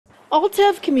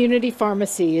Altev Community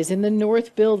Pharmacy is in the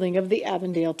north building of the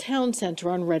Avondale Town Center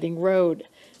on Reading Road.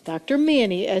 Dr.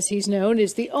 Manny, as he's known,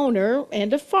 is the owner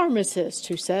and a pharmacist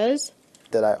who says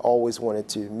that I always wanted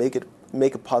to make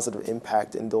a positive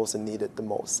impact in those that need it the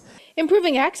most.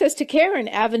 Improving access to care in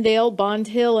Avondale, Bond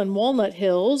Hill, and Walnut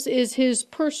Hills is his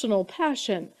personal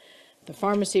passion. The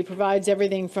pharmacy provides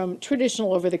everything from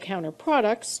traditional over-the-counter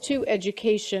products to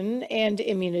education and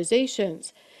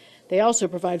immunizations. They also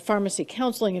provide pharmacy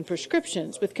counseling and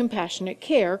prescriptions with compassionate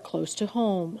care close to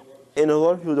home. And a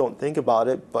lot of people don't think about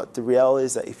it, but the reality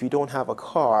is that if you don't have a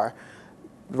car,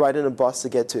 riding a bus to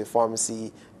get to a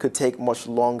pharmacy could take much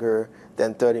longer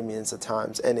than 30 minutes at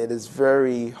times. And it is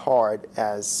very hard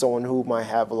as someone who might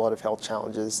have a lot of health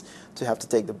challenges to have to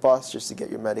take the bus just to get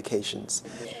your medications.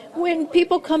 When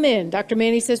people come in, Dr.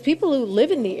 Manny says people who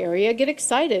live in the area get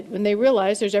excited when they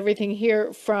realize there's everything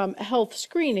here from health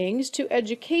screenings to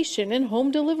education and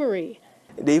home delivery.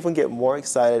 They even get more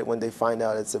excited when they find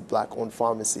out it's a Black-owned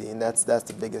pharmacy, and that's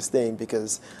the biggest thing,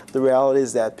 because the reality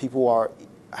is that people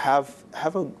have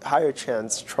a higher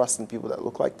chance trusting people that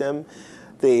look like them.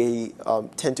 They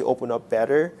tend to open up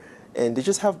better, and they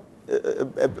just have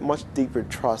a much deeper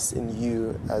trust in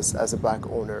you as a Black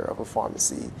owner of a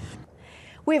pharmacy.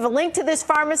 We have a link to this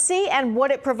pharmacy and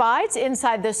what it provides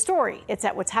inside this story. It's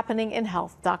at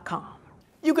what'shappeninginhealth.com.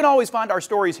 You can always find our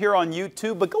stories here on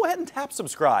YouTube, but go ahead and tap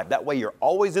subscribe. That way you're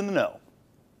always in the know.